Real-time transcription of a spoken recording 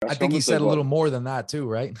I think he commented, said a but little more than that too,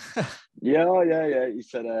 right? yeah, oh, yeah. He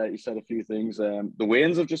said a few things. The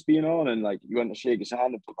Waynes have just been on, and like you went to shake his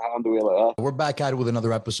hand and put the hand away like that. We're back at it with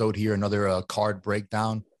another episode here, another card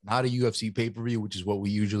breakdown. Not a UFC pay-per-view, which is what we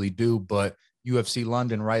usually do, but UFC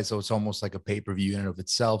London, right? So it's almost like a pay-per-view in and of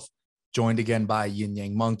itself. Joined again by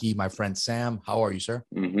YinYang Monkey, my friend Sam. How are you, sir?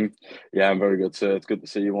 Mm-hmm. Yeah, I'm very good, sir. It's good to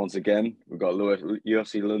see you once again. We've got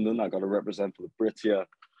UFC London. I got to represent for the Brits here.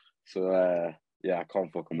 So, yeah, I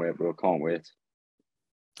can't fucking wait, bro. Can't wait.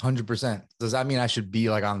 100%. Does that mean I should be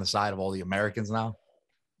like on the side of all the Americans now?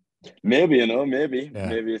 Maybe, maybe. Yeah.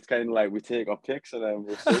 Maybe it's kind of like we take our picks and then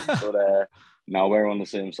we'll see. But now we're on the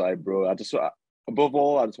same side, bro. Above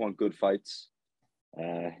all, I just want good fights.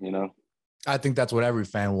 I think that's what every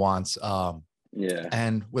fan wants. Yeah.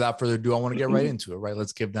 And without further ado, I want to get right into it, right?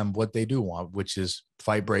 Let's give them what they do want, which is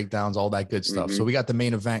fight breakdowns, all that good stuff. So we got the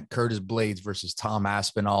main event, Curtis Blades versus Tom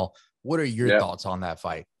Aspinall. What are your thoughts on that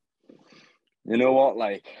fight? You know what?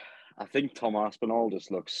 Like, I think Tom Aspinall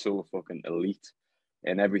just looks so fucking elite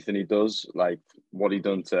in everything he does. Like, what he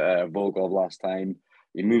done to Volkov last time.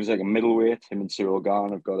 He moves like a middleweight. Him and Cyril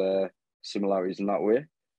Gane have got similarities in that way.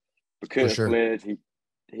 But Curtis Blades,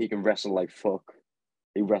 he can wrestle like fuck.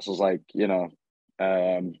 He wrestles like,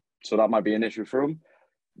 so that might be an issue for him.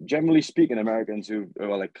 Generally speaking, Americans who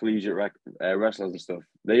are like collegiate wrestlers and stuff,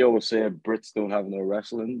 they always say Brits don't have no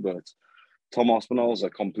wrestling, but Tom Aspinall is a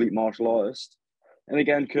complete martial artist. And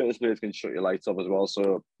again, Curtis Blades can shut your lights up as well.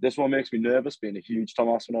 So this one makes me nervous, being a huge Tom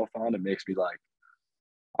Aspinall fan. It makes me like,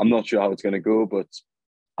 I'm not sure how it's going to go, but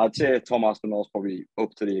I'd say Tom Aspinall's probably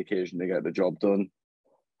up to the occasion to get the job done.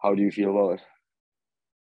 How do you feel about it?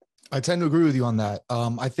 I tend to agree with you on that.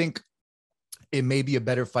 I think it may be a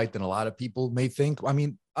better fight than a lot of people may think. I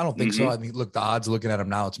mean, I don't think so. I mean, look, the odds looking at him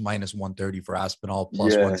now, it's minus 130 for Aspinall,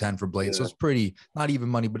 plus 110 for Blades. So it's pretty, not even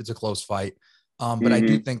money, but it's a close fight. But I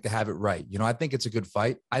do think they have it right. I think it's a good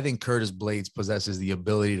fight. I think Curtis Blades possesses the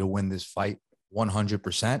ability to win this fight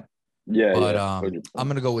 100%. But I'm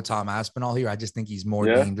going to go with Tom Aspinall here. I just think he's more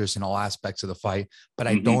dangerous in all aspects of the fight. But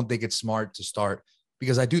I don't think it's smart to start,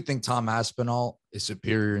 because I do think Tom Aspinall is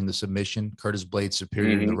superior in the submission. Curtis Blades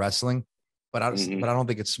superior in the wrestling. But I don't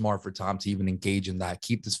think it's smart for Tom to even engage in that.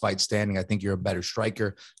 Keep this fight standing. I think you're a better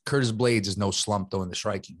striker. Curtis Blades is no slump, though, in the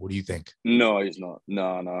striking. What do you think? No, he's not.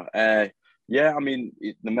 No. Yeah, I mean,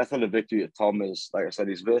 the method of victory at Tom is, like I said,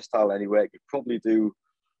 he's versatile anyway. He could probably do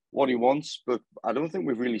what he wants, but I don't think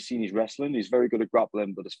we've really seen his wrestling. He's very good at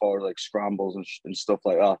grappling, but as far as like scrambles and stuff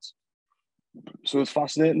like that. So it's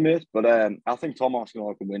fascinating, mate. But I think Tom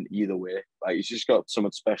Aspinall can win either way. Like, he's just got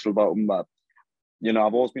something special about him that,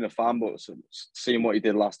 I've always been a fan, but seeing what he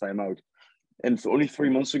did last time out. And only 3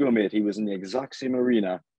 months ago, mate, he was in the exact same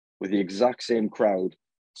arena with the exact same crowd.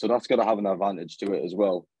 So that's got to have an advantage to it as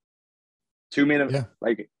well.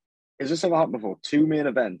 Like, has this ever happened before? 2 main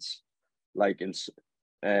events, like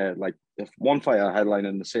if one fighter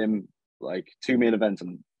headlining the same, like 2 main events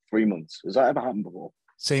in 3 months. Has that ever happened before?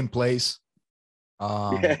 Same place.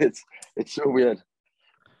 Yeah, it's so weird.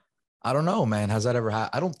 I don't know, man. Has that ever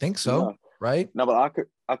happened? I don't think so. No. Right? No, but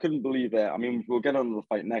I couldn't believe it. I mean, we'll get on to the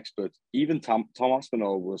fight next, but even Tom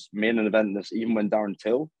Aspinall was main event in this, even when Darren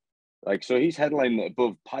Till, like, so he's headlining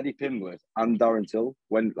above Paddy Pimblett and Darren Till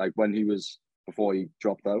when he was, before he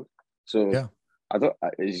dropped out. So yeah,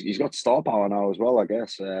 he's got star power now as well, I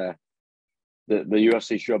guess. The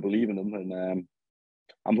UFC should believe in him, and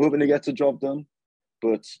I'm hoping he gets the job done.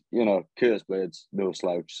 But Curtis Blades, no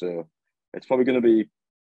slouch, so it's probably going to be.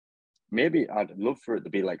 Maybe I'd love for it to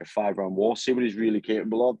be like a 5-round war, see what he's really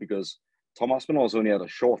capable of, because Tom Aspinall's only had a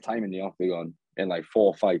short time in the octagon in like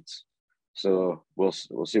 4 fights. So we'll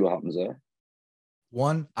see what happens there.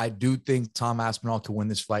 One, I do think Tom Aspinall can win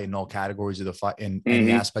this fight in all categories of the fight, in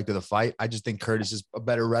any aspect of the fight. I just think Curtis is a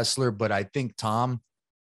better wrestler, but I think Tom,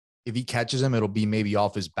 if he catches him, it'll be maybe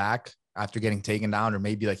off his back after getting taken down, or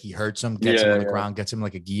maybe like he hurts him, gets him on the ground, gets him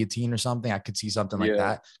like a guillotine or something. I could see something like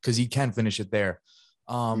that, because he can finish it there.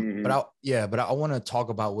 But I want to talk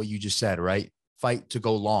about what you just said, right? Fight to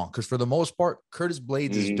go long, because for the most part, Curtis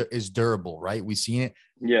Blades is durable, right? We've seen it.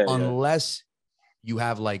 Unless you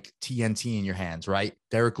have like TNT in your hands, right?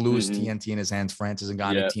 Derek Lewis, TNT in his hands, Francis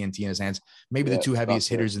Ngannou, TNT in his hands. Maybe the 2 heaviest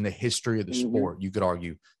hitters in the history of the sport, you could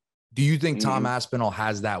argue. Do you think Tom Aspinall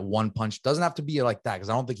has that one punch? Doesn't have to be like that, because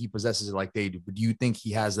I don't think he possesses it like they do. But do you think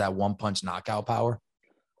he has that one punch knockout power?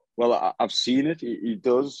 Well, I've seen it. He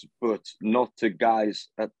does, but not to guys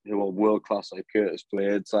who are world class like Curtis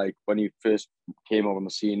Blades. Like when he first came up on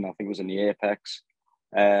the scene, I think it was in the Apex.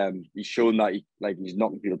 He's shown that he's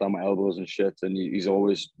knocking people down my elbows and shit, and he's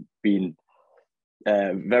always been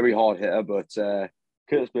very hard hitter. But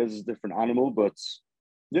Curtis Blades is a different animal. But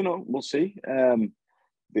we'll see.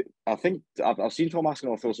 I think I've seen Tom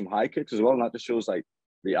Aspinall throw some high kicks as well, and that just shows like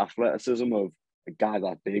the athleticism of a guy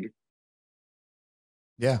that big.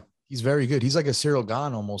 Yeah, he's very good. He's like a Cyril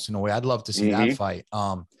Gane almost in a way. I'd love to see that fight.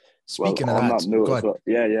 Speaking of on that, note go as ahead.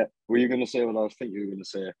 well, yeah. Were you going to say what I think you were going to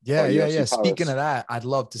say? Yeah. UFC Speaking Paris. of that, I'd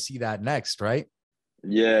love to see that next, right?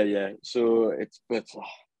 Yeah. So but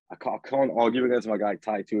I can't argue against my guy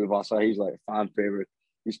Tai Tuivasa. He's like a fan favorite.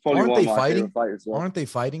 He's probably Aren't one they of my favorite fighting? fighters. Well. Aren't they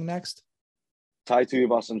fighting next? Tai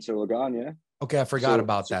Tuivasa and Cyril Gane, yeah. Okay, I forgot So,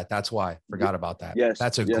 about that. That's why. Forgot about that. yes,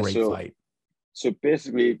 That's a yeah. great fight. So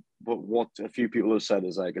basically, what a few people have said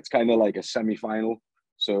is like it's kind of like a semi-final.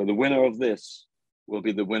 So the winner of this will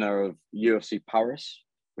be the winner of UFC Paris,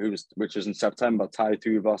 which is in September. Tai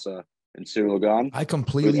Tuivasa and Cyril Gane. I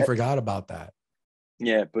completely forgot about that.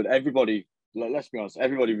 Yeah, but everybody, let's be honest,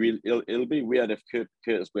 everybody really it'll be weird if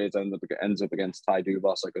Curtis Blades ends up against Tai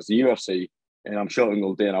Tuivasa because the UFC, and I'm sure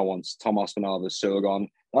Uncle Dana wants Tom Aspinall versus Cyril Gane.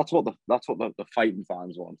 That's what the fighting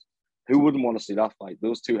fans want. Who wouldn't want to see that fight?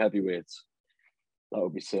 Those two heavyweights. That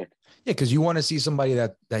would be sick. Yeah, because you want to see somebody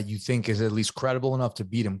that you think is at least credible enough to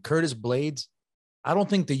beat him. Curtis Blades, I don't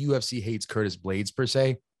think the UFC hates Curtis Blades per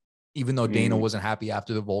se, even though Dana wasn't happy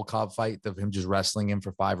after the Volkov fight of him just wrestling him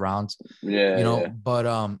for 5 rounds. Yeah. But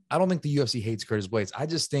I don't think the UFC hates Curtis Blades. I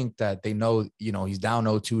just think that they know, he's down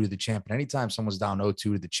 0-2 to the champ. And anytime someone's down 0-2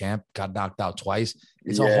 to the champ, got knocked out twice,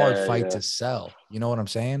 it's a hard fight to sell. You know what I'm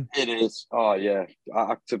saying? It is. Oh, yeah.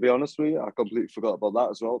 To be honest with you, I completely forgot about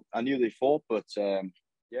that as well. I knew they fought, but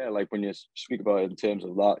like when you speak about it in terms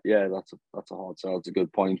of that, yeah, that's a hard sell. It's a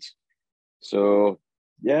good point. So,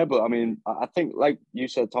 yeah, but I mean, I think, like you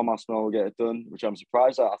said, Tom Aspinall will get it done, which I'm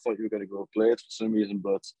surprised at. I thought you were going to go Blades for some reason,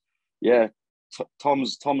 but yeah,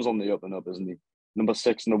 Tom's on the up and up, isn't he? Number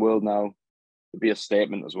 6 in the world now. It'd be a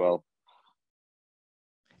statement as well.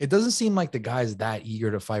 It doesn't seem like the guy's that eager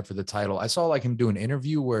to fight for the title. I saw like him do an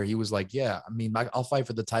interview where he was like, yeah, I mean, I'll fight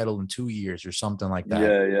for the title in 2 years or something like that.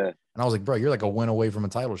 Yeah. And I was like, bro, you're like a win away from a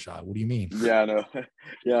title shot. What do you mean? Yeah, I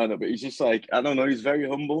know. But he's just like, I don't know. He's very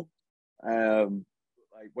humble.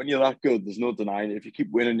 Like when you're that good, there's no denying it. If you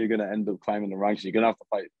keep winning, you're going to end up climbing the ranks. You're going to have to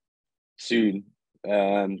fight soon.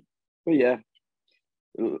 But yeah,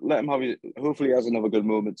 let him have it. Hopefully he has another good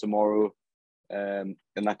moment tomorrow in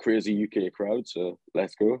that crazy UK crowd. So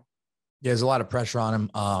let's go. Yeah, there's a lot of pressure on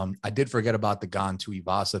him. I did forget about the Gane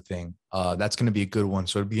Tuivasa thing. That's going to be a good one.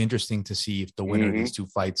 So it'd be interesting to see if the winner of these two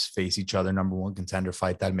fights face each other. Number 1 contender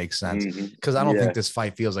fight. That makes sense. Because I don't think this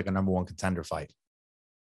fight feels like a number 1 contender fight.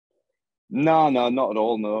 No, not at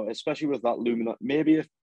all. No, especially with that Lumina. Maybe if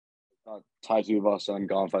that Tai Tuivasa and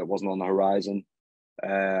Gane fight wasn't on the horizon.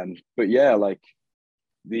 But yeah, like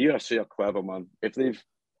the UFC are clever, man. If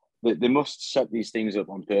they must set these things up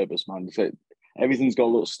on purpose, man. Everything's got a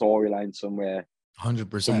little storyline somewhere.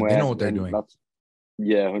 100%. They know what they're doing.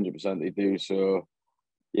 100% they do. So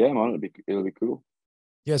yeah, man, it'll be cool.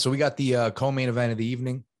 Yeah, so we got the co-main event of the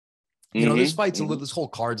evening. This fight's this whole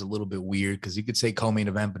card's a little bit weird because you could say co-main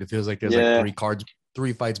event, but it feels like there's like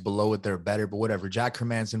 3 fights below it that are better. But whatever. Jack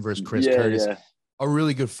Hermansson versus Chris Curtis, a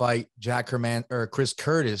really good fight. Chris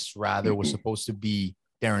Curtis rather was supposed to be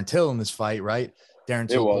Darren Till in this fight, right? Darren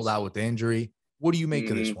Till pulled out with the injury. What do you make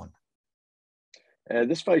of this one?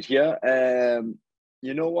 This fight here,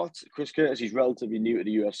 you know what? Chris Curtis, he's relatively new to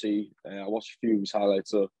the UFC. I watched a few of his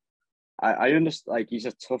highlights, so I understand. Like he's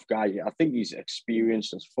a tough guy. I think he's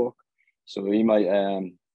experienced as fuck, so he might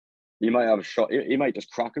have a shot. He might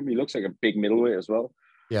just crack him. He looks like a big middleweight as well.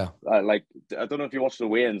 Yeah. Like I don't know if you watched the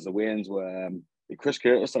weigh-ins. The weigh-ins were Chris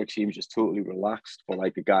Curtis like seems just totally relaxed for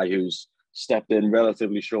like a guy who's stepped in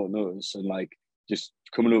relatively short notice and like just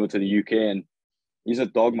coming over to the UK, and he's a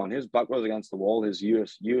dog, man. His back was against the wall. His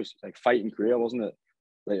US like fighting career, wasn't it?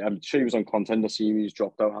 Like I'm sure he was on Contender Series,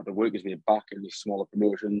 dropped out, had to work his way back in these smaller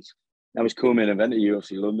promotions. Now he's co-main event at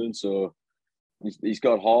UFC London, so he's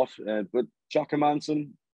got heart. But Jack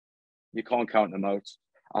Hermansson, you can't count him out.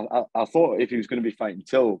 I thought if he was going to be fighting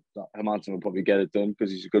Till, that Hermansson would probably get it done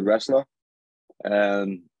because he's a good wrestler.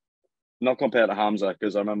 Not compared to Hamza,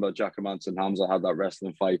 because I remember Jack Hermansson and Hamza had that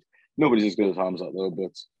wrestling fight. Nobody's as good as Hamza though,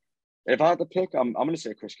 but if I had to pick, I'm going to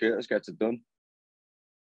say Chris Curtis gets it done.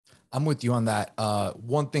 I'm with you on that.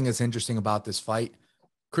 One thing that's interesting about this fight,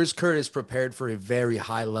 Chris Curtis prepared for a very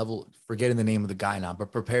high level, forgetting the name of the guy now,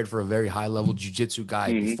 but prepared for a very high level jiu-jitsu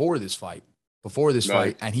guy before this fight.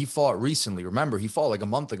 And he fought recently. Remember, he fought like a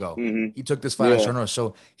month ago. He took this fight on short notice.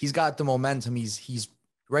 So he's got the momentum. He's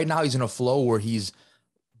right now he's in a flow where he's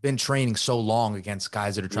been training so long against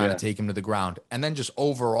guys that are trying to take him to the ground. And then just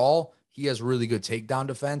overall, he has really good takedown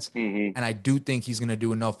defense. And I do think he's going to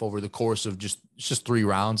do enough over the course of just 3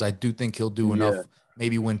 rounds. I do think he'll do enough,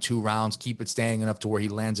 maybe win 2 rounds, keep it standing enough to where he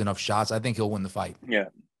lands enough shots. I think he'll win the fight. Yeah.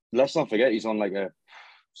 Let's not forget he's on like a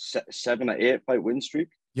 7 or 8 fight win streak.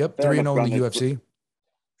 Yep, Fair 3-0 enough, in the granted, UFC.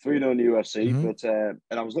 3-0 in the UFC, Mhm. but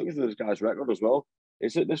and I was looking through this guy's record as well.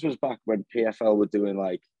 This was back when PFL were doing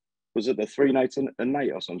like, was it the 3 nights a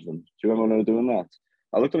night or something? Do you remember when they were doing that?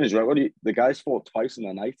 I looked on his record. The guy's fought twice in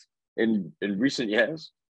a night in recent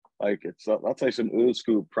years. Like that's like some old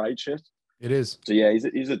school pride shit. It is. So yeah,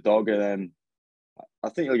 he's a dog, and I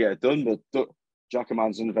think he'll get it done. But Jack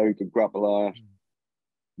Hermanson, a very good grappler.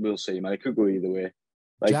 We'll see, man. It could go either way.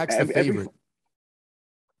 Like Jack's the favorite.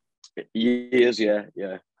 He is, yeah.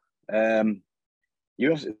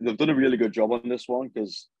 UFC, they've done a really good job on this one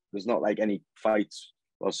because there's not like any fights.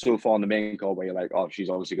 Well, so far in the main card where you're like, oh, she's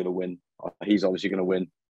obviously going to win. Or he's obviously going to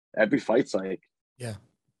win. Every fight's like, yeah,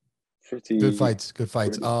 pretty good fights. Good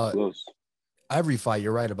fights. Close. Every fight,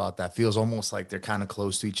 you're right about that. Feels almost like they're kind of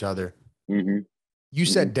close to each other. Mm-hmm. You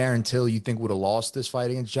said Darren Till you think would have lost this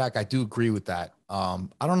fight against Jack. I do agree with that. I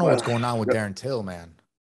don't know what's going on with Darren Till, man.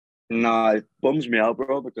 Nah, it bums me out,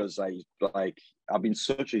 bro, because I've been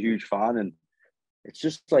such a huge fan, and it's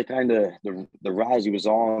just like kind of the rise he was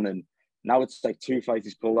on, and now it's like 2 fights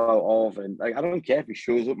he's pulled out of, and like I don't care if he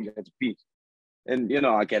shows up and gets beat, and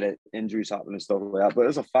I get it, injuries happen and stuff like that, but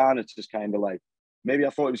as a fan, it's just kind of like maybe I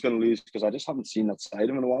thought he was going to lose because I just haven't seen that side of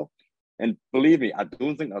him in a while, and believe me, I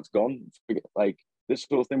don't think that's gone. Like this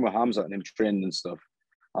whole thing with Hamza and him training and stuff,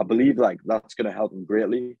 I believe like that's going to help him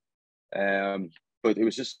greatly. But it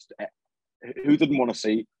was just who didn't want to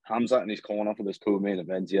see Hamza in his corner for this co-main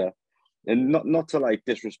event, yeah. And not to like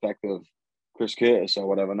disrespect of Chris Curtis or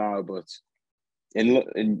whatever now, but in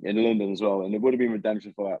London as well, and it would have been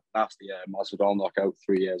redemption for that nasty Masvidal knockout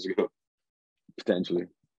 3 years ago, potentially.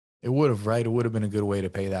 It would have, right? It would have been a good way to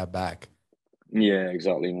pay that back. Yeah,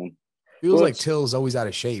 exactly, man. Feels like Till's always out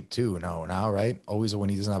of shape too. No, now, right? Always when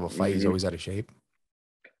he doesn't have a fight, he's always out of shape.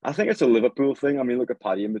 I think it's a Liverpool thing. I mean, look at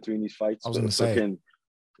Paddy in between these fights. I was going to say.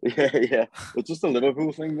 Yeah. It's just a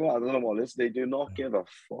Liverpool thing, bro. I don't know what it is. They do not give a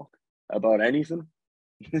fuck about anything.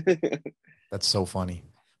 That's so funny.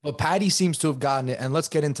 But Paddy seems to have gotten it, and let's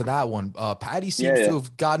get into that one. Paddy seems to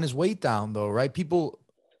have gotten his weight down, though, right? People,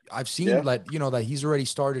 I've seen that he's already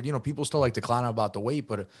started. People still like to clown about the weight,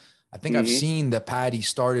 but I think I've seen that Paddy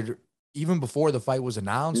started even before the fight was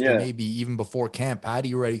announced, or maybe even before camp.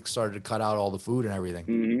 Paddy already started to cut out all the food and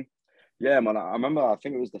everything. Yeah, man. I remember. I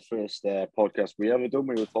think it was the first podcast we ever done.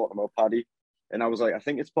 We were talking about Paddy, and I was like, I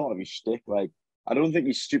think it's part of his shtick. Like, I don't think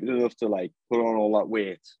he's stupid enough to like put on all that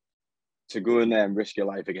weight to go in there and risk your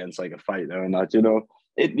life against like a fighter and that. The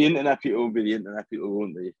internet people will be the internet people,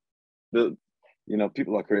 won't they?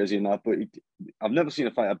 People are crazy and that. But I've never seen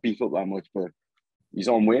a fighter beef up that much. But he's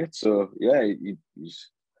on weight, so yeah, he's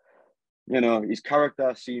his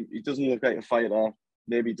character he doesn't look like a fighter.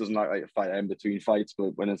 Maybe he doesn't look like a fighter in between fights,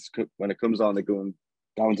 but when it comes down to going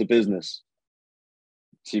down to business,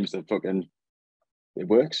 it seems to it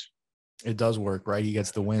works. It does work, right? He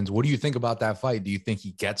gets the wins. What do you think about that fight? Do you think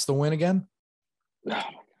he gets the win again?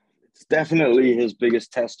 It's definitely his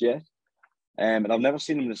biggest test yet. And I've never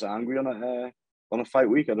seen him this angry on a fight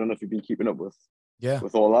week. I don't know if you've been keeping up with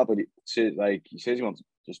all that, but he says he wants to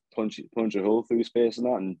just punch a hole through his face and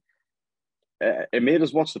that, and it made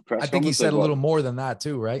us watch the press. I think he said a little more than that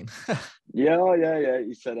too, right? Yeah.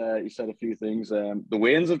 He said a few things. The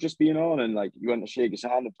weigh-ins have just been on, and like he went to shake his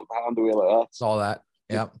hand and put the hand away like that. Saw that.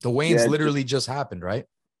 Yeah, the weigh-ins literally just happened, right?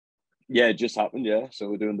 Yeah, it just happened. Yeah, so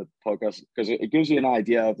we're doing the podcast because it gives you an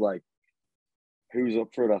idea of like who's up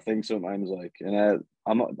for it. I think sometimes and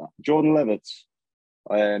I'm not Jordan Levitt.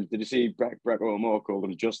 Did you see Brett O'More called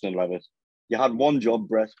him Justin Levitt? You had one job,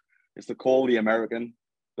 Brett. It's to call the American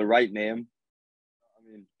the right name.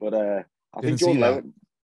 I think Jordan Levitt.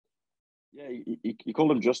 Yeah, he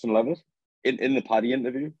called him Justin Levitt in the Paddy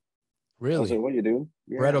interview. Really? I was like, what are you doing?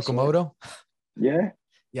 Yeah, Brett Okamoto? Yeah.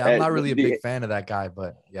 Yeah, I'm not really a big fan of that guy,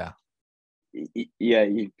 but yeah.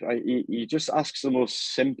 He just asks the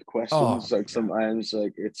most simp questions. Sometimes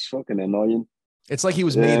it's fucking annoying. It's like he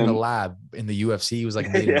was made in a lab in the UFC. He was like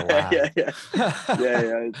made in a lab. Yeah.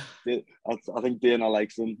 I think Dana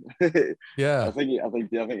likes him. Yeah. I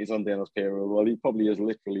think he's on Dana's payroll. Well, he probably is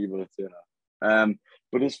literally, but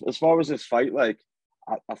but as far as this fight,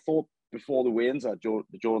 I thought before the weigh-ins that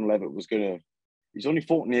Jordan Levitt was gonna. He's only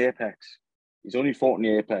fought in the Apex.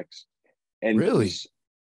 And really?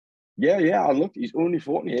 Yeah. I looked. He's only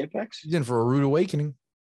fought in the Apex. He's in for a rude awakening.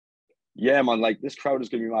 Yeah, man. Like this crowd is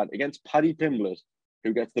gonna be mad against Paddy Pimblett,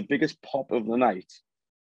 who gets the biggest pop of the night.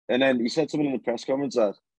 And then he said something in the press conference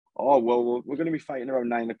that, "Oh well, we're going to be fighting around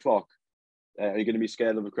 9 o'clock. Are you going to be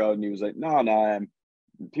scared of the crowd?" And he was like, "No.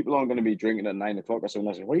 people aren't going to be drinking at 9 o'clock or something.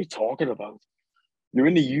 I was like, what are you talking about? You're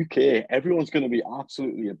in the UK. Everyone's going to be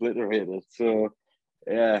absolutely obliterated. So,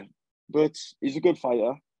 yeah. But he's a good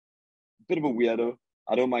fighter. Bit of a weirdo.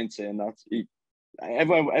 I don't mind saying that.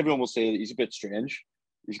 Everyone will say that he's a bit strange.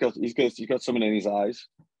 He's got something in his eyes.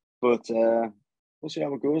 But we'll see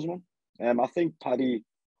how it goes, man. I think Paddy,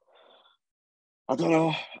 I don't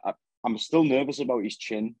know. I'm still nervous about his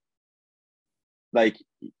chin. Like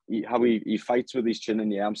how he fights with his chin in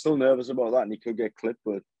the air. I'm still nervous about that, and he could get clipped.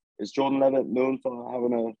 But is Jordan Levitt known for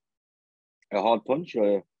having a hard punch?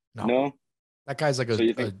 Or No, no? that guy's like So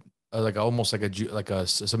you think? like almost like a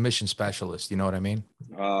submission specialist. You know what I mean?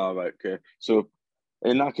 Oh, right, okay. So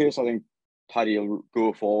in that case, I think Paddy will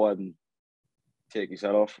go forward and take his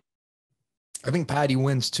head off. I think Paddy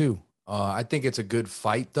wins too. I think it's a good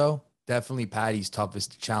fight though. Definitely Paddy's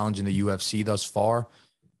toughest challenge in the UFC thus far.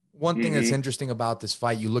 One thing that's interesting about this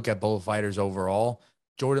fight, you look at both fighters overall.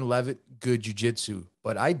 Jordan Levitt, good jiu-jitsu,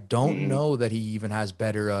 but I don't know that he even has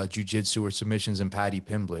better jiu-jitsu or submissions than Paddy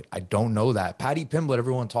Pimblett. I don't know that. Paddy Pimblett,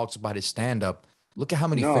 everyone talks about his stand-up. Look at how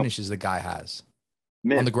many No, finishes the guy has on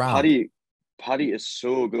mate, the ground. Paddy is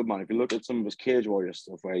so good, man. If you look at some of his Cage Warrior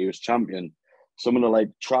stuff where he was champion, some of the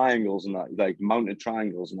like triangles and that, like mounted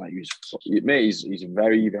triangles and that, he's a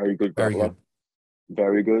very, very good Very grappler. good.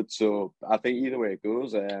 Very good. So I think either way it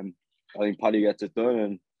goes, I think Paddy gets it done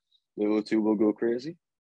and the other two will go crazy.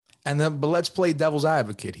 And then, but let's play devil's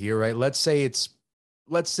advocate here, right? Let's say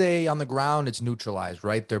on the ground it's neutralized,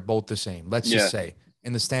 right? They're both the same. Let's just Yeah. say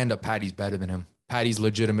in the stand-up, Paddy's better than him. Paddy's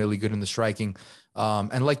legitimately good in the striking.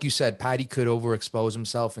 And like you said, Paddy could overexpose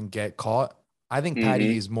himself and get caught. I think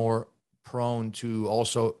Paddy is more prone to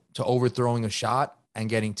also to overthrowing a shot and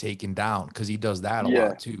getting taken down because he does that a Yeah.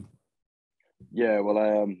 lot too. Yeah.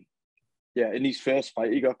 Well, yeah, in his first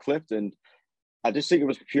fight, he got clipped, and I just think it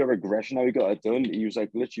was pure aggression how he got it done. He was like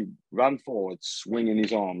literally ran forward, swinging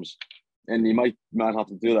his arms, and he might have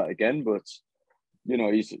to do that again. But you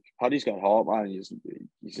know, Paddy's got heart, man. He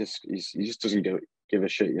just doesn't give a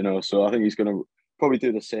shit, you know. So I think he's gonna probably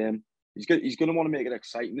do the same. He's gonna want to make it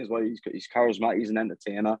exciting as well. He's charismatic. He's an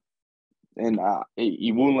entertainer, and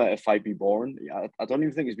he won't let a fight be boring. I don't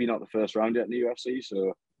even think he's been out the first round yet in the UFC.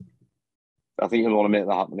 So I think he'll want to make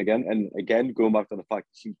that happen again. And again, going back to the fact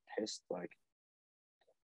he's pissed, like.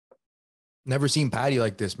 Never seen Paddy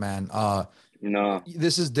like this, man. No.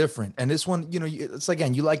 This is different. And this one, you know, it's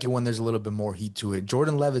again, you like it when there's a little bit more heat to it.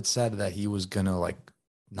 Jordan Levitt said that he was gonna like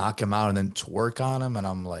knock him out and then twerk on him, and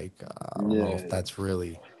I'm like, I don't know if Yeah. that's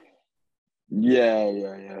really. Yeah.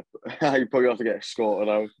 You probably have to get escorted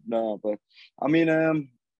out. No, but I mean,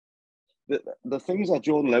 the things that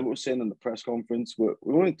Jordan Levitt was saying in the press conference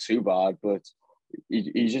weren't too bad, but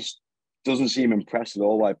he just doesn't seem impressed at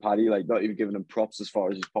all by Paddy, like not even giving him props as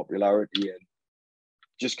far as his popularity and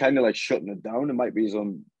just kind of like shutting it down. It might be his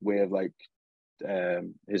own way of like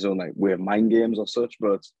his own like way of mind games or such,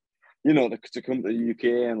 but you know, to come to the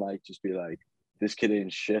UK and like just be like, this kid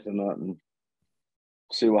ain't shit and that, and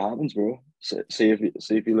see what happens, bro. See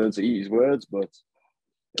if he learns to eat his words. But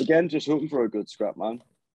again, just hoping for a good scrap, man.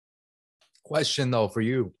 Question though for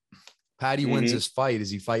you, Paddy wins this fight. Is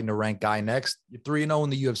he fighting a ranked guy next? You're 3-0 in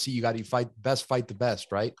the UFC. You got to fight the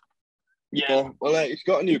best, right? Yeah, well, he's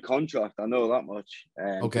got a new contract. I know that much,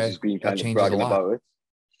 because Okay, he's been that kind of changes a bragging lot. about it.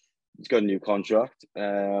 He's got a new contract,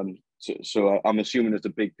 so I'm assuming it's a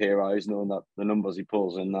big pay rise, knowing that the numbers he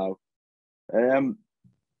pulls in now.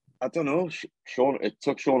 I don't know. It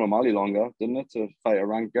took Sean O'Malley longer, didn't it, to fight a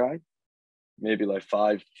ranked guy? Maybe like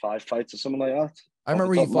five fights or something like that. I Off the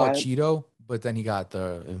remember he top of my fought head. Cheeto, but then he got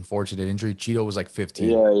the unfortunate injury. Cheeto was like 15.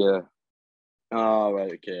 Yeah. Oh,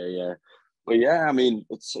 right, okay, yeah. But yeah, I mean,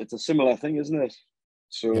 it's a similar thing, isn't it? Yeah.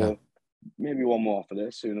 So maybe one more for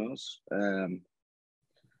this. Who knows?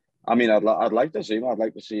 I mean, I'd like to see him. I'd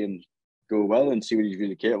like to see him go well and see what he's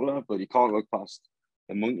really capable of. But you can't look past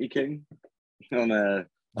the Monkey King on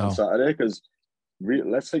No. Saturday because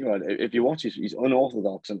let's think about it. If you watch his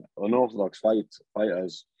unorthodox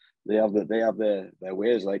fighters, they have their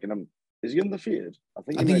ways. Like, and is he undefeated? I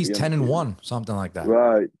think I he think might he's be 10 and undefeated. 1, something like that.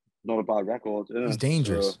 Right, not a bad record, He's is it? So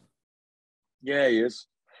dangerous. yeah, he is.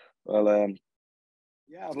 Well,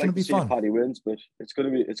 yeah, I'd It's gonna like to be see if fun. Paddy wins, but it's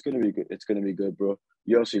gonna be good. It's gonna be good, bro.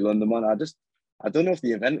 UFC London, man. I don't know if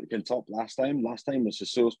the event can top last time. Last time was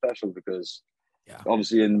just so special because Yeah.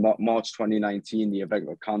 obviously in March 2019 the event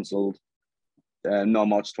got cancelled. No,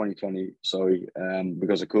 March 2020, sorry,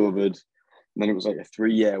 because of COVID. And then it was like a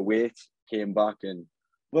 3-year wait, came back,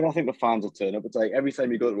 but I think the fans will turn up. It's like every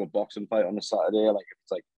time you go to a boxing fight on a Saturday, like if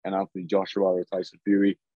it's like an Anthony Joshua or a Tyson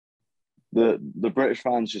Fury, the British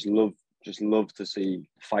fans just love to see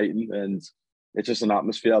fighting, and it's just an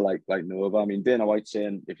atmosphere like Nova. I mean, Dana White's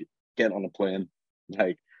saying if you get on a plane,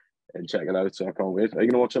 like, and check it out. So I can't wait. Are you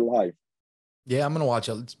gonna watch it live? Yeah, I'm gonna watch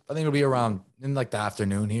it. I think it'll be around in like the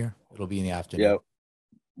afternoon here. It'll be in the Yeah. afternoon.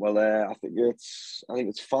 Well, I think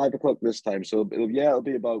it's 5 o'clock this time. So it'll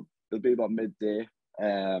be about midday.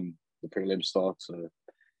 The prelim starts. So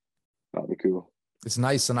that'll be cool. It's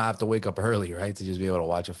nice to not have to wake up early, right? To just be able to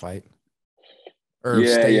watch a fight or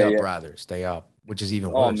Yeah, stay yeah, up yeah. rather, stay up, which is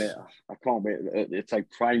even Oh man, worse. I can't wait. It's like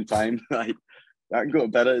prime time. Like I can go to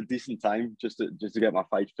bed at a decent time just to get my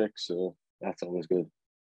fight fixed. So that's always good.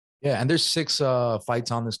 Yeah, and there's 6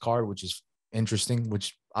 fights on this card, which is interesting,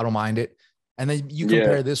 which I don't mind it. And then you Yeah.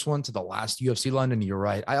 compare this one to the last UFC London, you're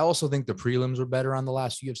right. I also think the prelims were better on the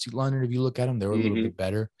last UFC London. If you look at them, they were a little Hmm. bit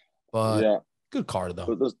better, but Yeah. good card though.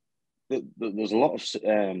 But there's a lot of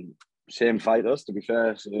same fighters to be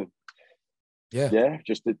fair. So Yeah, yeah,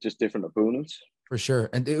 just different opponents. for sure.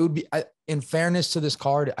 And it would be, in fairness to this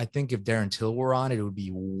card, I think if Darren Till were on it, it would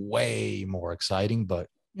be way more exciting. But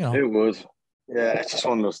you know, It would. Yeah, it's just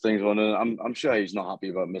one of those things. I'm sure he's not happy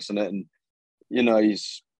about missing it, and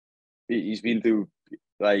he's been through,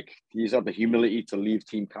 like, he's had the humility to leave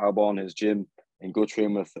Team Carbon, his gym, and go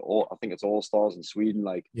train with I think it's All Stars in Sweden.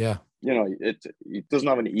 Like, yeah, he doesn't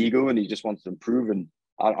have an ego, and he just wants to improve. And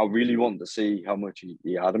I really wanted to see how much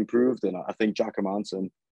he had improved. And I think Jack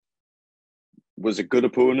Manson was a good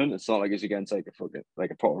opponent. It's not like he's against like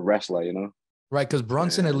a proper wrestler, you know. right. Because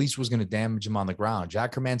Brunson at Uh, least was going to damage him on the ground.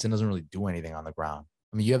 Jack Hermanson doesn't really do anything on the ground.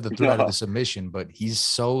 I mean, you have the threat of the no, submission, but he's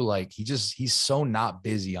so like he's so not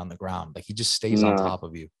busy on the ground. Like he just stays on no, top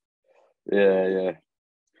of you. yeah, yeah.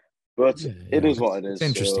 But Yeah, it yeah. is what it It's is. So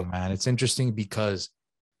interesting, man. It's interesting because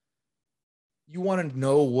you want to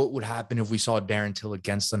know what would happen if we saw Darren Till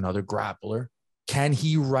against another grappler. Can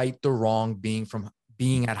he right the wrong being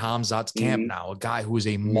at Hamzat's camp hmm now? A guy who is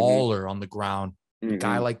a hmm mauler on the ground, a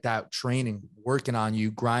guy hmm like that training, working on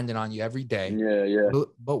you, grinding on you every day. Yeah, yeah.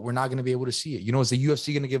 But we're not going to be able to see it. You know, is the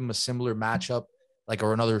UFC going to give him a similar matchup, like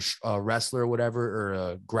or another wrestler or whatever, or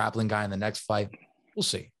a grappling guy in the next fight? We'll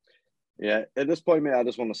see. Yeah, at this point, mate, I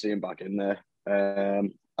just want to see him back in there.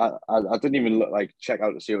 I didn't even check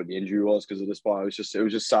out to see what the injury was, because at this point, it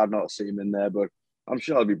was just sad not to see him in there. But I'm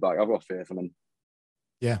sure he'll be back. I've got faith in him.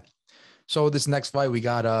 Yeah. So this next fight, we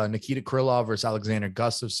got Nikita Krylov versus Alexander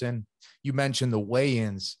Gustafsson. You mentioned the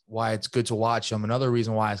weigh-ins, why it's good to watch them. Another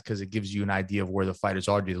reason why is because it gives you an idea of where the fighters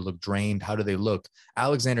are. Do they look drained? How do they look?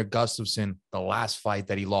 Alexander Gustafsson, the last fight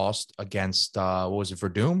that he lost against, what was it,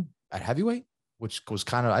 Verdum at heavyweight? Which was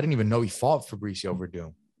kind of, I didn't even know he fought Fabricio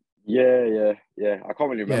Verdum. Yeah, yeah, yeah. I can't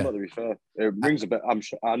really Yeah. remember, to be fair. It rings a bit. I'm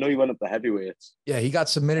sure. I know he went up the heavyweights. Yeah, he got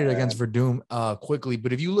submitted against Um, Verdum quickly.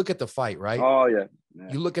 But if you look at the fight, right? oh yeah,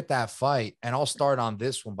 yeah, You look at that fight, and I'll start on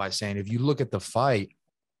this one by saying, if you look at the fight,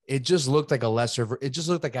 it just looked like it just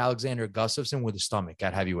looked like Alexander Gustafsson with a stomach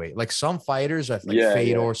at heavyweight. Like some fighters, like yeah, yeah.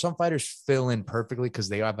 Fedor, some fighters fill in perfectly because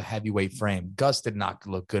they have a heavyweight frame. Gus did not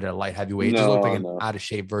look good at light heavyweight. It just looked like No, an no. out of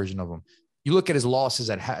shape version of him. You look at his losses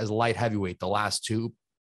as light heavyweight, the last two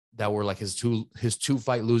that were like his two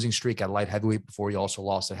fight losing streak at light heavyweight before he also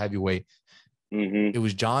lost at heavyweight. Hmm. It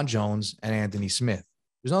was John Jones and Anthony Smith.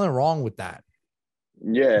 There's nothing wrong with that.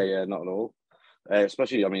 Yeah, yeah, not at all.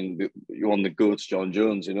 Especially, I mean, you want the goats, John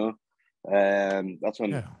Jones. You know, that's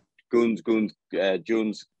when Yeah.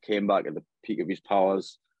 Jones came back at the peak of his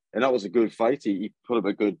powers, and that was a good fight. He put up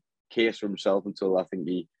a good case for himself until I think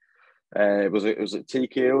it was a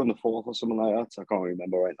TKO in the fourth or something like that. I can't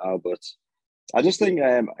remember right now, but I just think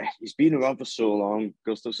he's been around for so long,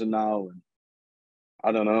 Gustafsson now, and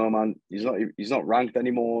I don't know, man. He's not ranked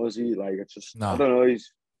anymore, is he? Like, it's just I No. don't know.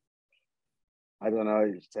 I don't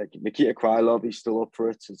know. He's like Nikita Krylov. He's still up for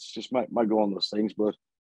it. It's just might go on those things, but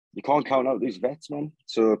you can't count out these vets, man.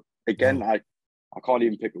 So again, No. I can't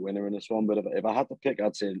even pick a winner in this one. But if I had to pick,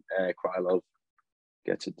 I'd say Krylov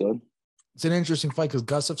gets it done. It's an interesting fight because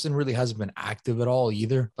Gustafsson really hasn't been active at all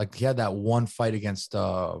either. Like he had that one fight against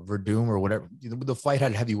Verdum or whatever. The fight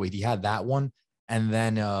had heavyweight. He had that one. And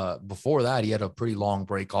then before that, he had a pretty long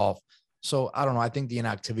break off. So I don't know. I think the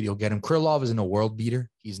inactivity will get him. Krylov isn't a world beater.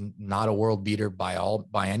 He's not a world beater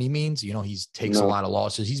by any means. You know, he takes a No, lot of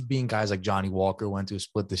losses. He's being guys like Johnny Walker went to a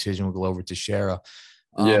split decision with Glover Teixeira.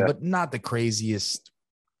 yeah, But not the craziest,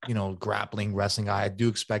 grappling wrestling guy. I do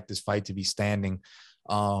expect this fight to be standing.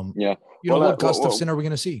 Um, yeah. what Gustafsson are we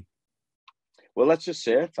going to see? Well, let's just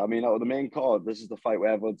say it. I mean, out of the main card, this is the fight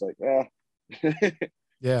where everyone's like, yeah.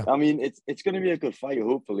 Yeah. I mean, it's going to be a good fight.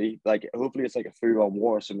 Hopefully, it's like a 3-round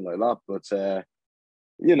war or something like that.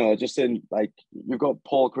 But just in like you've got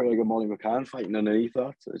Paul Craig and Molly McCann fighting underneath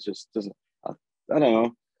that. It just doesn't. I don't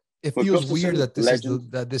know. It But feels weird Gustafsson, that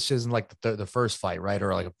legend. this isn't like the first fight, right?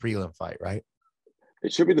 Or like a prelim fight, right?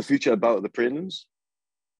 It should be the future about the prelims.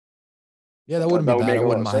 Yeah, that wouldn't be That would bad. I make a lot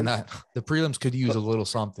wouldn't of mind sense. that. The prelims could use a little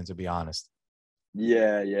something, to be honest.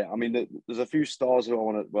 Yeah, yeah. I mean, there's a few stars who I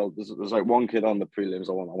want to. Well, there's like one kid on the prelims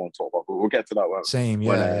I want to talk about, but we'll get to that Same,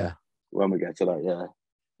 when yeah, uh yeah. when we get to that. Yeah,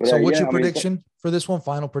 but So what's yeah. your I mean, prediction for this one?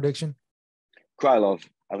 Final prediction? Krylov.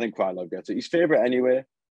 I think Krylov gets it. He's favorite anyway.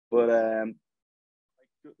 But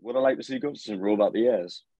would I like to see Gustafsson roll back the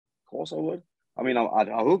years? Of course I would. I mean, I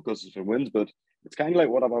hope Gustafsson wins, but it's kind of like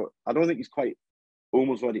what about? I don't think he's quite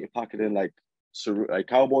almost ready to pack it in like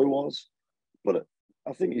Cowboy was, but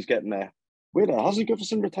I think he's getting there. Wait, hasn't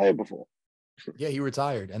Gustafsson retired before? Yeah, he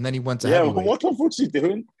retired and then he went to Yeah, heavyweight. what the fuck's he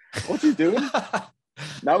doing? What's he doing?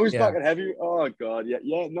 Now he's Yeah. back at heavy. Oh god,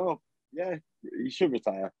 yeah, no, yeah, he should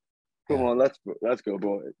retire. Come Yeah. on, let's go,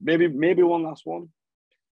 bro. Maybe one last one.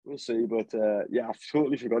 We'll see. But yeah, I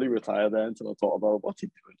totally forgot he retired there until I thought about what's he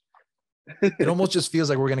It doing. almost just feels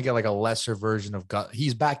like we're gonna get like a lesser version of Gut.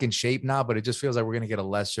 He's back in shape now, but it just feels like we're gonna get a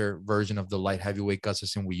lesser version of the light heavyweight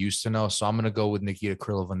Gustafsson we used to know. So I'm gonna go with Nikita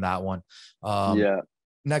Krylov on that one. Yeah.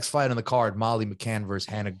 Next fight on the card, Molly McCann versus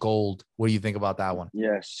Hannah Gold. What do you think about that one?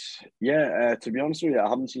 Yes. Yeah. To be honest with you, I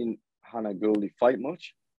haven't seen Hannah Goldie fight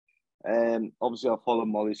much. Obviously, I follow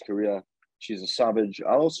Molly's career. She's a savage.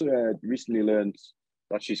 I also recently learned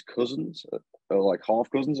that she's cousins, or like half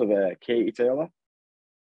cousins of Katie Taylor.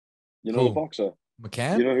 You know the Who? boxer. You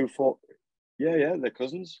McCann? know who fought? Yeah, yeah, they're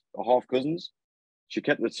cousins or half cousins. She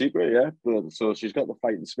kept it secret, yeah. But so she's got the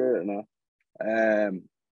fighting spirit in her.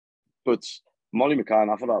 But Molly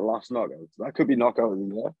McCann, after that last knockout, that could be knockout of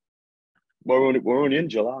the year. We're only in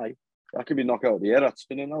July. That could be knockout of the year. That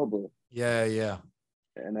spinning elbow, Yeah, yeah.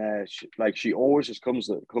 and she always just comes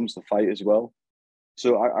to fight as well.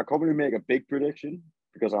 So I can't really make a big prediction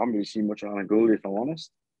because I haven't really seen much of Anna Goldie, if I'm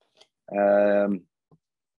honest. Um,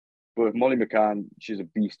 but Molly McCann, she's a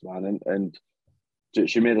beast, man, and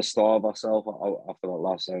she made a star of herself after that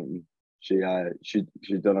last outing. She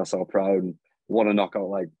done herself proud and won a knockout.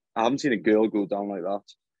 Like I haven't seen a girl go down like that.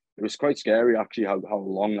 It was quite scary actually how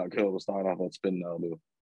long that girl was down after that spin elbow.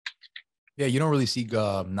 Yeah, you don't really see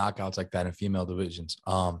knockouts like that in female divisions.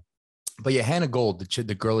 But yeah, Hannah Gold,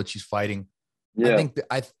 the girl that she's fighting, I Yeah. think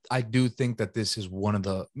I do think that this is one of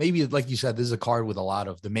the, maybe like you said, this is a card with a lot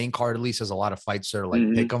of, the main card at least has a lot of fights that are like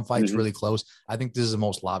Mm-hmm. pick 'em fights, Mm-hmm. really close. I think this is the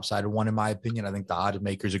most lopsided one in my opinion. I think the odds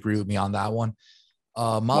makers agree with me on that one.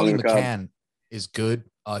 Molly Molly McCann. McCann is good.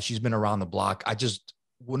 She's been around the block.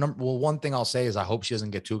 One thing I'll say is I hope she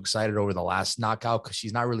doesn't get too excited over the last knockout because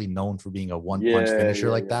she's not really known for being a one punch Yeah, finisher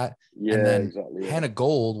yeah, like yeah. that. And Yeah, then exactly. Yeah. Hannah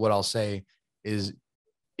Gold, what I'll say is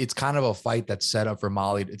it's kind of a fight that's set up for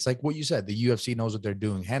Molly. It's like what you said. The UFC knows what they're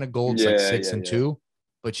doing. Hannah Gold's like Yeah, six yeah, and yeah. two,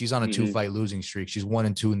 but she's on a Mm-hmm. 2-fight losing streak. She's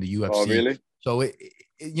 1-2 in the Oh, UFC. really? So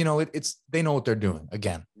it's they know what they're doing.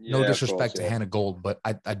 Again, no Yeah, of course, disrespect to yeah. Hannah Gold, but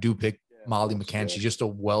I do pick Yeah, of Molly course, McCann. yeah. She's just a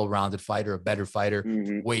well-rounded fighter, a better fighter,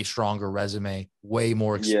 Mm-hmm. way stronger resume, way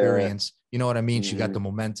more Yeah. experience. You know what I mean? She got Mm-hmm. the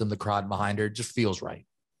momentum, the crowd behind her. It just feels right.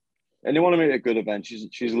 And they want to make a good event.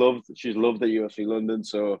 She's loved at UFC London,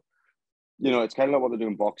 so it's kind of like what they do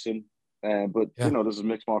in boxing. But Yeah. this is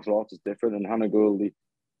mixed martial arts is different. And Hannah Goldie,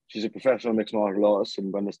 she's a professional mixed martial artist,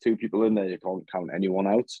 and when there's two people in there, you can't count anyone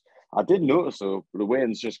out. I did notice though, the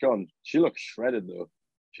weigh-in's just gone. She looks shredded though.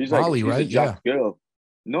 Molly, She's a right? Yeah. jacked girl.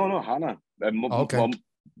 No, Hannah. Oh, okay.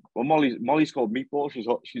 Well, Molly's called Meatball. Molly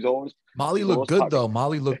She's looked always good packing. though.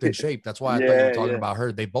 Molly looked in shape. That's why I thought you were Yeah, talking yeah. about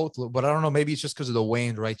her. They both look, but I don't know. Maybe it's just because of the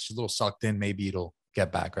weigh-in, right? She's a little sucked in. Maybe it'll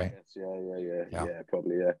get back, right? Yes, yeah, Yeah.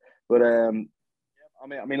 probably, yeah. But I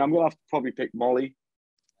mean, I'm gonna have to probably pick Molly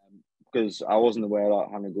because I wasn't aware that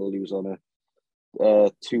Hannah Goldie was on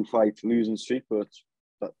a 2-fight losing streak, but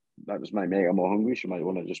that just might make her more hungry. She might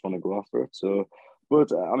want to go after it. So,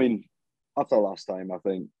 but I mean, after last time, I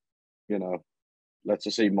think let's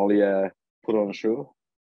just see Molly put on a show.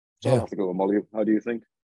 So I'll Yeah. have to go with Molly. How do you think?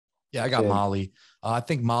 Yeah, I got Same. Molly. I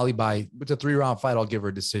think Molly with a 3-round fight, I'll give her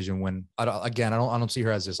a decision win. I don't see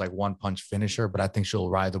her as this like one punch finisher, but I think she'll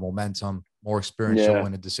ride the momentum, more experience. She'll Yeah.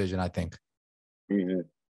 win a decision, I think. Mm-hmm.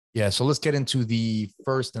 Yeah. So let's get into the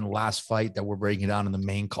first and last fight that we're breaking down in the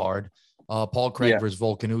main card. Paul Craig Yeah. versus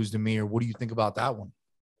Volkan Oezdemir. What do you think about that one?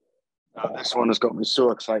 This one has got me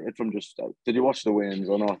so excited from just. Did you watch the wins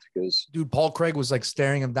or not? Because Dude, Paul Craig was like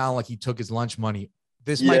staring him down like he took his lunch money.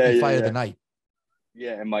 This might yeah, be yeah, fight of the yeah. night.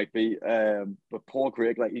 Yeah, it might be. But Paul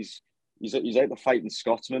Craig, like he's out the fighting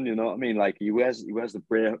Scotsman. You know what I mean? Like he wears the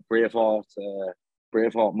Braveheart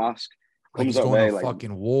mask. Like Comes he's out going to there a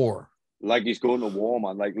fucking war. like he's going to war,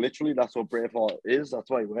 man. Like literally, that's what Braveheart is. That's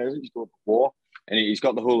why he wears it. He's going to war, and he's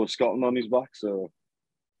got the whole of Scotland on his back. So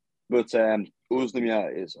But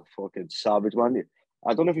Ozdemir is a fucking savage, man.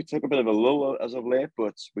 I don't know if he took a bit of a lull as of late,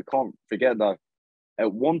 but we can't forget that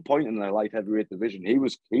at one point in the light heavyweight division, he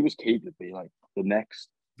was key to be like the next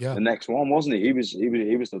one, wasn't he? He was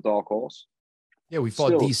the dark horse. Yeah, we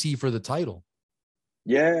fought DC for the title.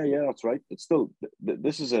 Yeah, that's right. It's still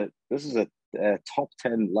this is a top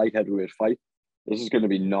 10 light heavyweight fight. This is going to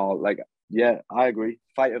be I agree.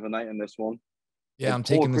 Fight of the night in this one. Yeah, and I'm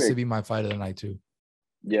taking this to be my fight of the night too.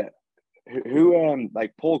 Yeah, who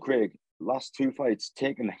like Paul Craig, last 2 fights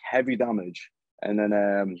taking heavy damage and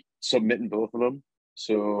then submitting both of them.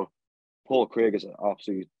 So Paul Craig is an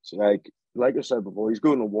absolute like I said before, he's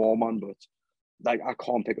going to war, man. But like I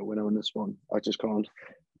can't pick a winner in this one. I just can't.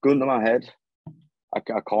 Gun to my head, I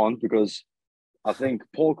can't, because I think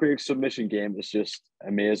Paul Craig's submission game is just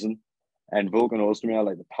amazing, and Volkan Ozdemir,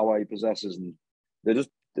 like the power he possesses, and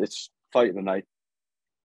it's fight of the night.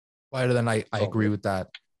 Fight of the night. I agree with that.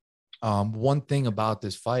 One thing about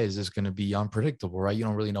this fight is it's going to be unpredictable, right? You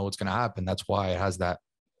don't really know what's going to happen. That's why it has that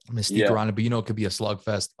mystique around it, but it could be a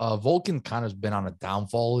slugfest. Volkan kind of been on a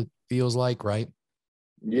downfall, it feels like, right?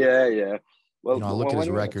 Yeah. Well, I look at his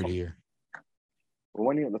record here.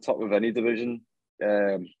 When you're at the top of any division,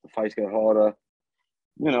 the fights get harder,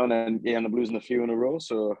 and then you end up losing a few in a row.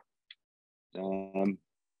 So, I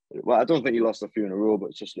don't think he lost a few in a row,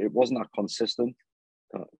 but it wasn't that consistent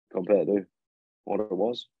compared to what it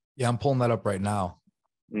was. Yeah, I'm pulling that up right now.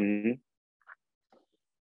 Mm-hmm.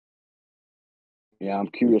 Yeah, I'm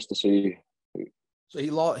curious to see. So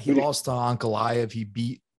he lost to Ankalaev. He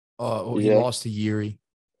beat. He lost to Yuri.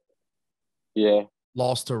 Yeah.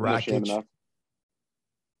 Lost to Rakic.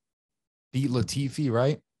 Beat Latifi,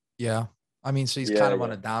 right? Yeah. I mean, so he's kind of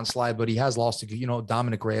on a downslide, but he has lost to,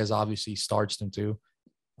 Dominic Reyes obviously starched him too.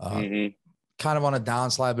 Kind of on a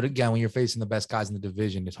downslide, but again, when you're facing the best guys in the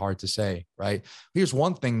division, it's hard to say, right? Here's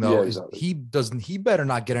one thing though, is he better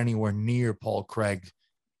not get anywhere near Paul Craig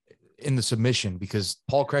in the submission, because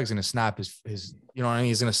Paul Craig's going to snap his, he's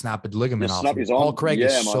going to snap a ligament off. Paul Craig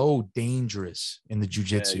is so dangerous in the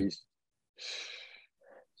jiu-jitsu. Yeah,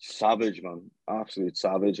 savage, man. Absolute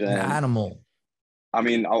savage. An animal. I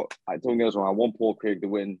mean, I don't get us wrong. I want Paul Craig to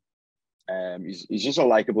win. He's just a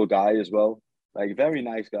likable guy as well. Like, very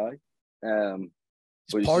nice guy.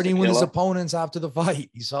 He's partying with his opponents after the fight.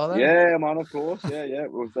 You saw that? Yeah, man, of course. Yeah.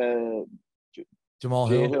 With Jamal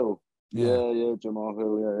Hill. Yeah, Jamal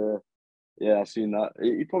Hill. Yeah, I've seen that.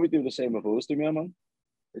 He'd probably do the same with Ozdemir, man.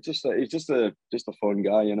 It's just he's just a fun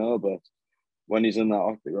guy, but when he's in that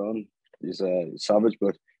octagon, he's savage.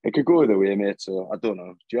 But it could go either way, mate. So I don't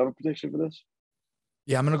know. Do you have a prediction for this?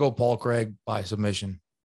 Yeah, I'm gonna go Paul Craig by submission.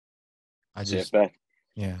 Safe bet.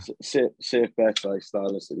 Yeah, safe bet, like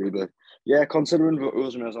stylistically, but yeah, considering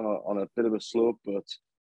Ozdemir's on a bit of a slope, but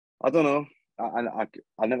I don't know.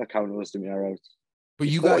 I never count Ozdemir out. But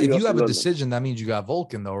if you have a decision, that means you got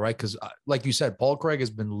Volkan though, right? Because like you said, Paul Craig has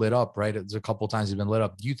been lit up, right? There's a couple of times he's been lit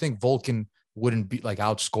up. Do you think Volkan wouldn't be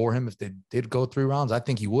outscore him if they did go 3 rounds? I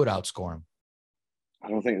think he would outscore him. I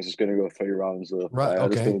don't think this is going to go 3 rounds though. Right. I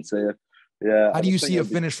just don't see it. Yeah. How do you see a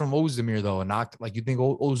finish from Ozdemir though? You think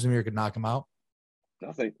Ozdemir could knock him out?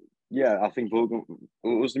 I think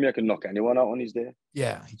Ozdemir can knock anyone out on his day.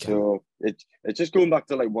 Yeah, he can. So it's just going back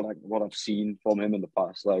to what I've seen from him in the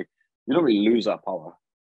past. Like, you don't really lose that power,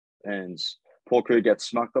 and Paul Craig gets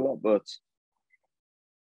smacked a lot, but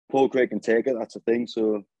Paul Craig can take it. That's the thing.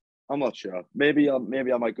 So I'm not sure. Maybe I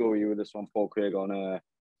might go with you with this one, Paul Craig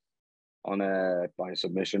by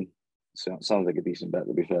submission. So sounds like a decent bet,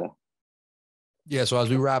 to be fair. Yeah, so as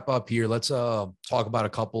we wrap up here, let's talk about a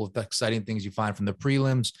couple of exciting things you find from the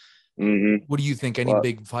prelims. Mm-hmm. What do you think? Any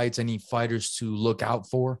big fights, any fighters to look out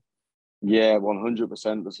for? Yeah,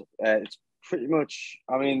 100%. It's pretty much,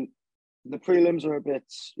 I mean, the prelims are a bit,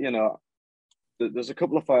 there's a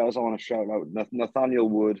couple of fighters I want to shout out. Nathaniel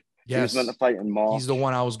Wood. Yes. He was meant to fight in March. He's the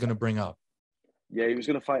one I was going to bring up. Yeah, he was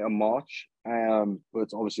going to fight in March, but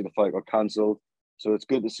obviously the fight got cancelled. So it's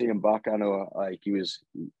good to see him back. I know, he was,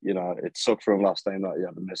 it sucked for him last time that he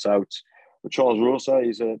had to miss out. But Charles Rosa,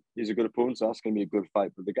 he's a good opponent, so that's going to be a good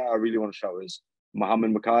fight. But the guy I really want to shout is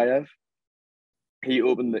Mohammed Makayev. He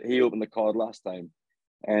opened the card last time,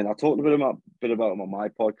 and I talked a bit about him on my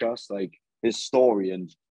podcast, like his story,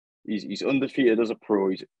 and he's undefeated as a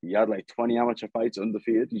pro. He had 20 amateur fights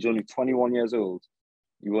undefeated. He's only 21 years old.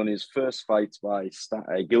 He won his first fight by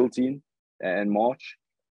guillotine in March.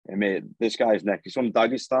 And mate, this guy's next. He's from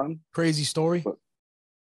Dagestan. Crazy story. But,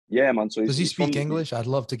 yeah, man. So does he speak English? I'd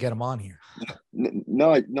love to get him on here.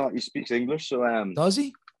 No, he speaks English. So does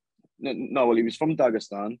he? No, well, he was from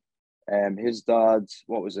Dagestan. His dad,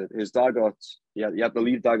 what was it? His dad he had to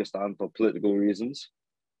leave Dagestan for political reasons.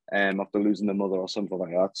 after losing their mother or something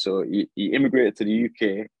like that. So he immigrated to the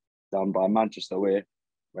UK down by Manchester way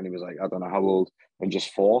when he was like, I don't know how old, and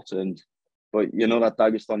just fought. But you know that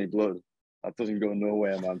Dagestani blood, that doesn't go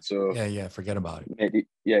nowhere, man. So Yeah, forget about it.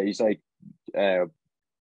 yeah, he's like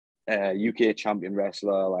UK champion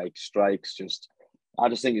wrestler, like strikes. I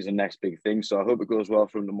just think he's the next big thing. So I hope it goes well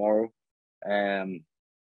for him tomorrow.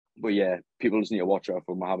 But yeah, people just need to watch out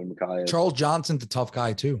for Muhammad Mokaev. Charles Johnson's a tough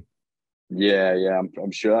guy too. Yeah,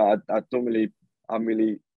 I'm sure. I don't really, I'm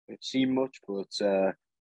really seen much, but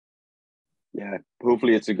yeah,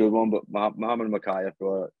 hopefully it's a good one. But Muhammad Mokaev,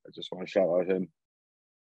 I just want to shout out him.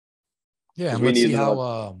 Yeah, and let's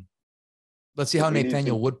see how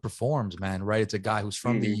Nathaniel Wood performs, man. Right, it's a guy who's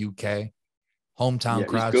from the UK, hometown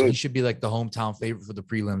crowd, so he should be like the hometown favorite for the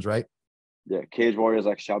prelims, right? Yeah, Cage Warriors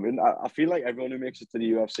ex-champion. I feel like everyone who makes it to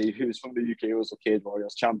the UFC who's from the UK was a Cage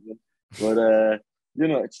Warriors champion. But you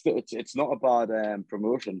know, it's not a bad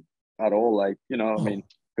promotion at all. Like, you know, I mean,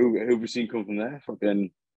 who have we seen come from there? Fucking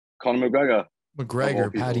Conor McGregor,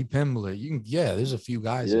 Paddy Pimblett. There's a few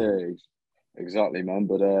guys. Yeah, exactly, man.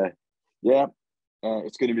 But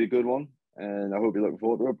it's going to be a good one, and I hope you're looking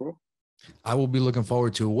forward to it, bro. I will be looking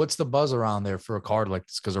forward to it. What's the buzz around there for a card like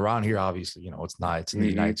this? Because around here, obviously, you know, it's not. It's in the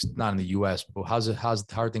United States, not in the US. But how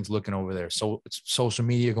are things looking over there? So it's social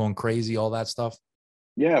media going crazy, all that stuff.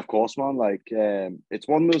 Yeah, of course, man. Like, it's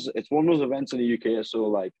one of those events in the UK. So,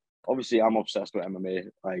 like, obviously, I'm obsessed with MMA.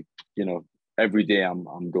 Like, you know, every day I'm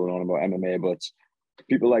going on about MMA. But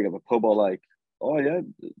people like at the pub are like, "Oh yeah,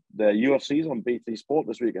 the UFC's on BT Sport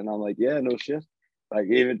this week," and I'm like, "Yeah, no shit." Like,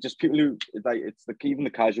 even just people who like, it's the even the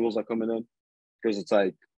casuals are coming in because it's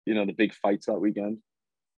like, you know, the big fights that weekend.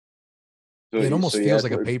 So, it almost feels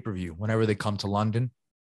like a pay-per-view whenever they come to London.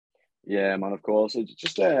 Yeah, man, of course. It's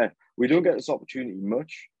just we don't get this opportunity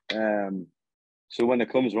much. So when it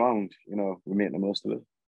comes around, you know, we're making the most of it.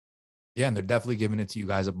 Yeah, and they're definitely giving it to you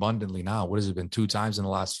guys abundantly now. What has it been, 2 times in the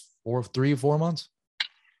last 3 or 4 months?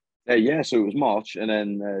 Yeah, so it was March, and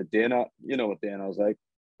then Dana, you know what Dana was like.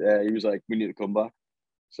 He was like, we need to come back.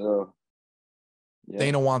 So yeah.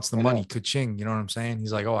 Dana wants the money, ka-ching, you know what I'm saying?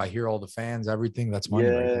 He's like, oh, I hear all the fans, everything. That's money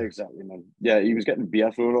right there. Exactly, man. Yeah, he was getting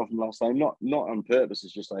beer thrown off him last time. Not on purpose.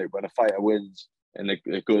 It's just like when a fighter wins and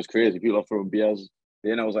it goes crazy, people are throwing beers.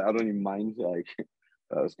 Dana was like, I don't even mind. Like,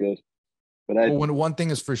 that was good. But one thing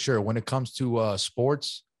is for sure, when it comes to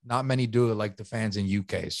sports, not many do it like the fans in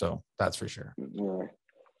UK. So that's for sure.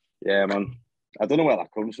 Yeah, man. I don't know where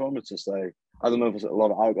that comes from. It's just like, I don't know if there's a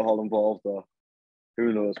lot of alcohol involved or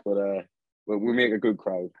who knows, but we make a good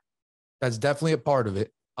crowd. That's definitely a part of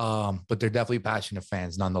it. But they're definitely passionate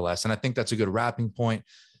fans nonetheless. And I think that's a good wrapping point.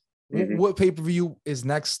 What pay-per-view is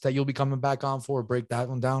next that you'll be coming back on for? Break that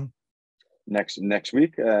one down. Next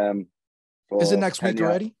week. Is it next week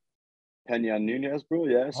already? Pena and Nunez, bro.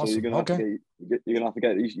 Yeah. Awesome. So you're gonna have to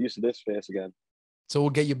get used to this face again. So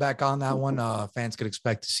we'll get you back on that one. Fans could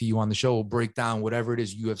expect to see you on the show. We'll break down whatever it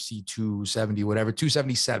is, UFC 270, whatever,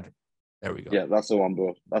 277. There we go. Yeah, that's the one,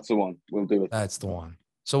 bro. That's the one. We'll do it. That's the one.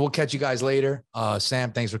 So we'll catch you guys later.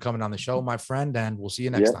 Sam, thanks for coming on the show, my friend, and we'll see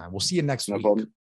you next time. We'll see you next week. Problem.